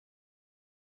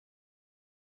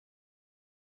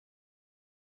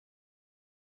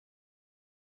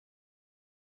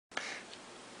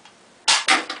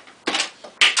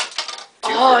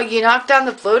Oh, you knocked down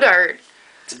the blow dart.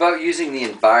 It's about using the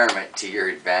environment to your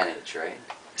advantage, right?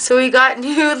 So we got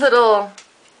new little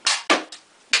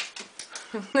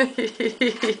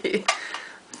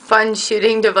fun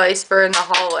shooting device for in the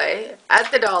hallway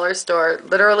at the dollar store,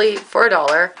 literally for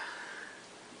 $1.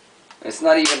 It's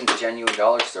not even a genuine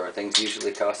dollar store. Things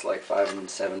usually cost like $5 and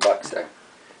 $7 there.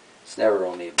 It's never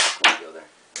only $1 when you go there.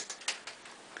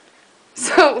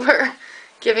 So we're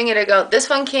giving it a go. This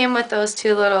one came with those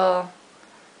two little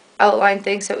outline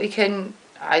things that we couldn't,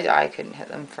 I couldn't hit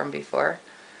them from before.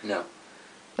 No.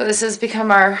 But this has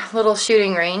become our little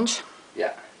shooting range.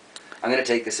 Yeah. I'm going to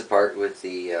take this apart with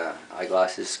the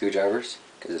eyeglasses screwdrivers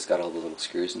because it's got all the little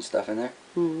screws and stuff in there.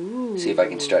 Ooh. See if I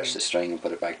can stretch the string and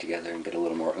put it back together and get a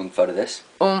little more oomph out of this.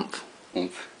 Oomph.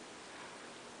 Oomph.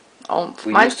 Oomph.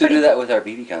 We used to do that with our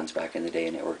BB guns back in the day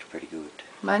and it worked pretty good.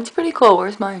 Mine's pretty cool.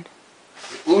 Where's mine?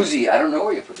 Uzi. I don't know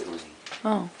where you put the Uzi.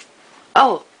 Oh.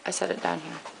 Oh, I set it down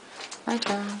here. My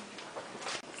turn.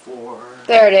 4.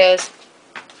 There it is.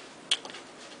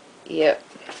 Yep.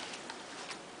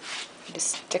 You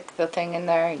just stick the thing in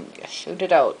there and you shoot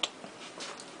it out.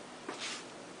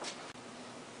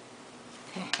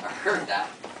 I heard that.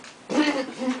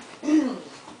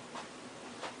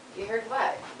 You heard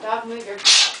what? Dog move your...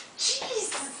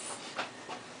 Jesus!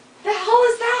 The hell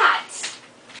is that?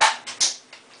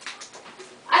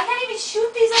 I can't even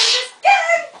shoot these under this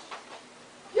gun!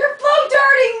 You're blow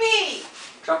darting me!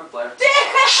 Trumpet player.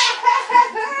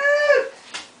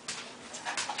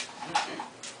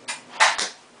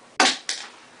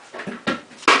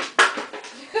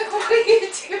 What are you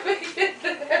doing in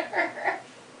there?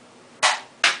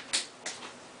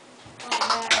 Oh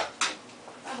man,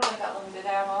 I've only got limited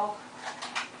ammo.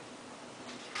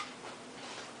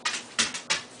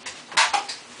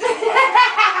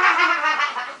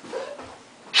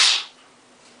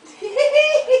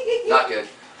 Not good.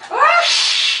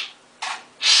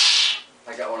 I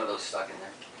got one of those stuck in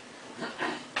there.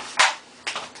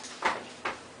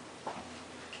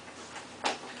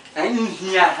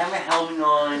 Yeah, I have my helmet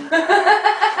on.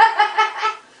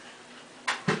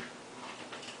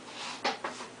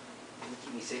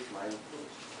 Keep me safe from my own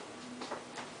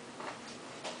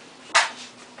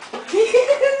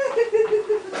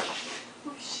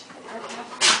Oh shit.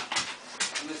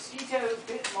 Mosquito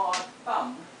bit my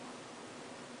thumb.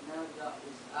 Now that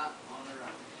is up on the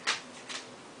run.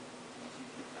 2,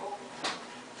 3,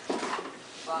 4,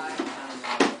 5, and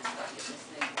stuck in this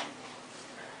thing.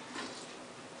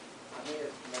 I may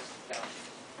have messed it up.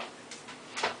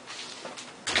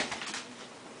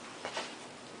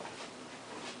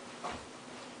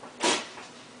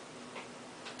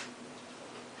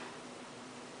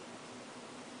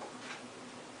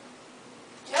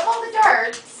 Do you have all the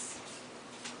darts?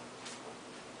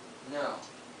 No.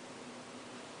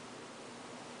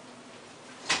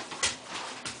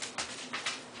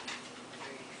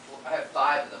 I have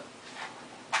 5 of them.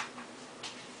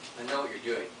 I know what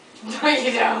you're doing. No,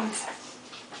 you don't.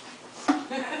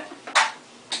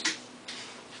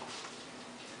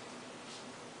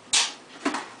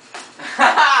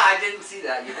 I didn't see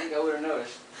that. You think I would have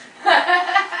noticed?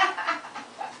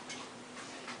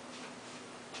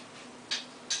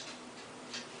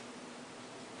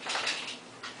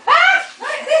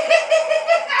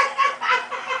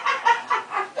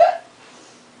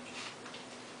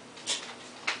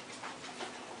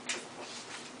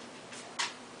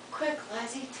 Quick,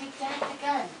 Leslie, take down the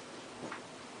gun.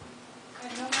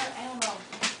 Got no more ammo.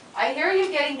 I hear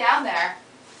you getting down there.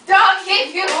 Don't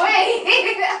keep you away!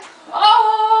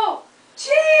 Oh!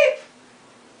 Cheap!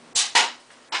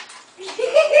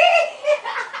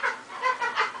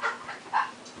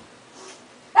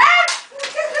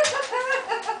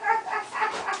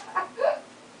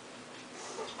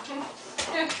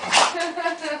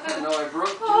 No, I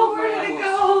broke 2 Oh, of my where did it ammo.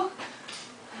 go?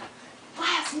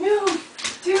 Last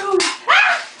move, dude.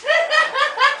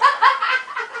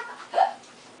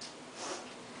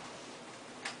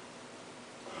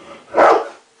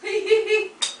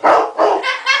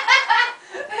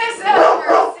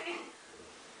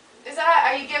 Is that,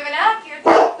 are you giving up? You're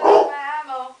taking my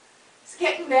ammo. It's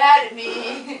getting mad at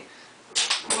me.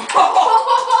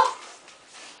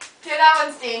 Okay, that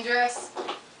one's dangerous.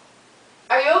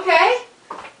 Are you okay?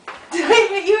 Did I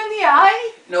hit you in the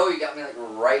eye? No, you got me like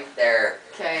right there.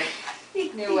 Okay.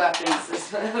 New weapons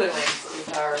is another way to be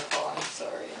powerful. I'm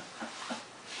sorry.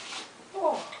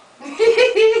 Oh.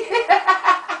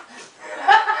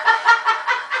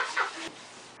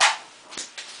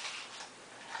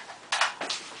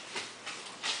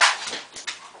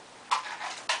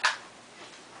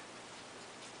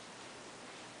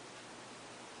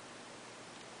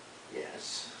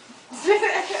 Yes.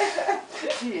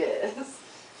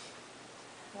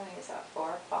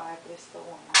 just the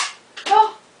one.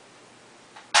 Oh!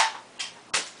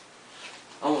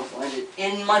 Almost landed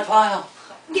in my pile.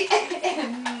 In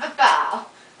the bow.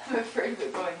 I'm afraid we're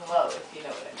going low, if you know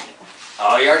what I mean.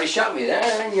 Oh, you already shot me there,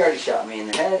 and you already shot me in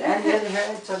the head and the other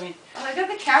head. So I mean. Well, I got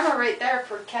the camera right there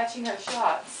for catching our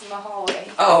shots in the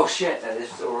hallway. Oh shit, that is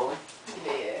still rolling.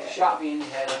 Yeah. Shot me in the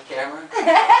head with camera.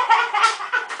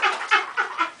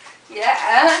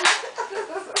 Yeah.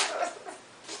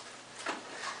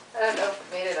 I don't know if it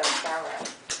made it on camera. I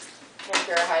think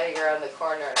you're hiding around the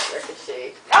corner and it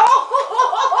ricocheted. Oh!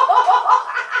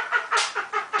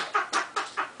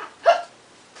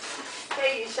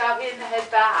 Hey, you shot me in the head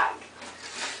back.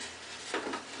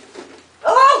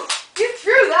 Oh! You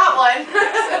threw that one!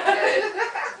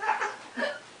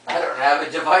 I don't have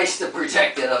a device to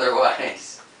protect it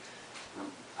otherwise.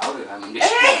 I'm out of ammunition.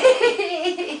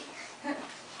 Hey!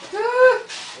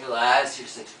 Hey lads, you're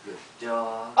such a good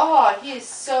dog. Oh, he is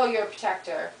so your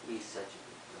protector. He's such a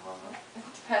good dog. It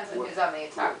depends on who's on the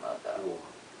attack mode, though. Whoa.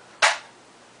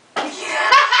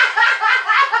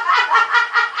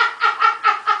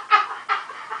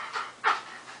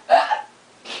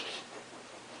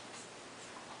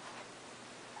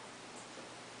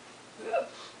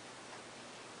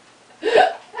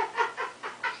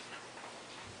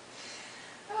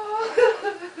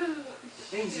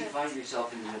 Things you find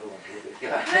yourself in the middle of it,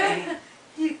 guy.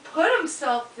 He put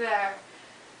himself there.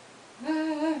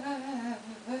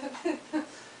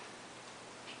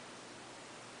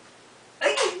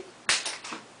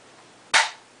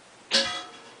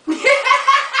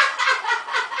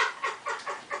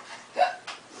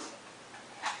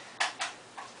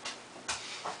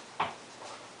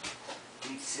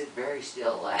 You sit very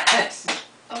still, lads.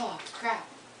 Oh, crap.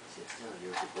 Sit still,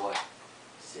 you're a good boy.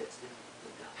 Sit still.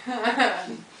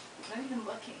 Not even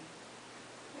looking.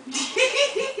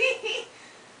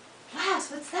 Lass,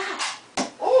 what's that?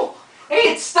 Oh!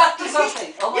 Hey, it's stuck to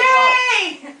something! Oh my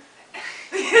Yay!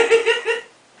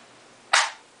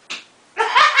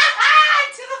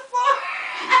 To the floor!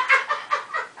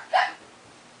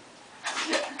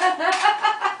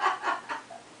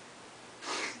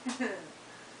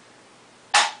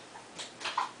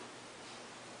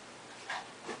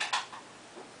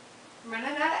 I'm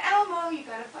running out of ammo, you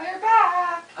gotta fire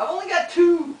back. I've only got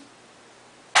 2.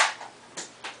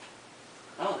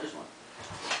 Oh, there's one.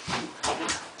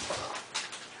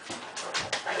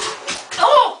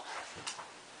 Oh!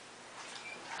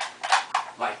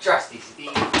 My trusty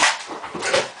Steve.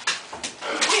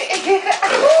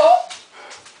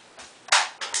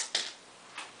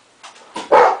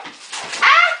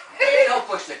 Hey, don't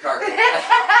push the carpet.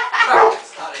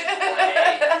 Carpet's not in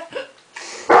play.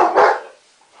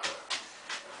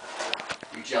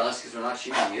 You jealous because we're not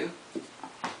shooting you?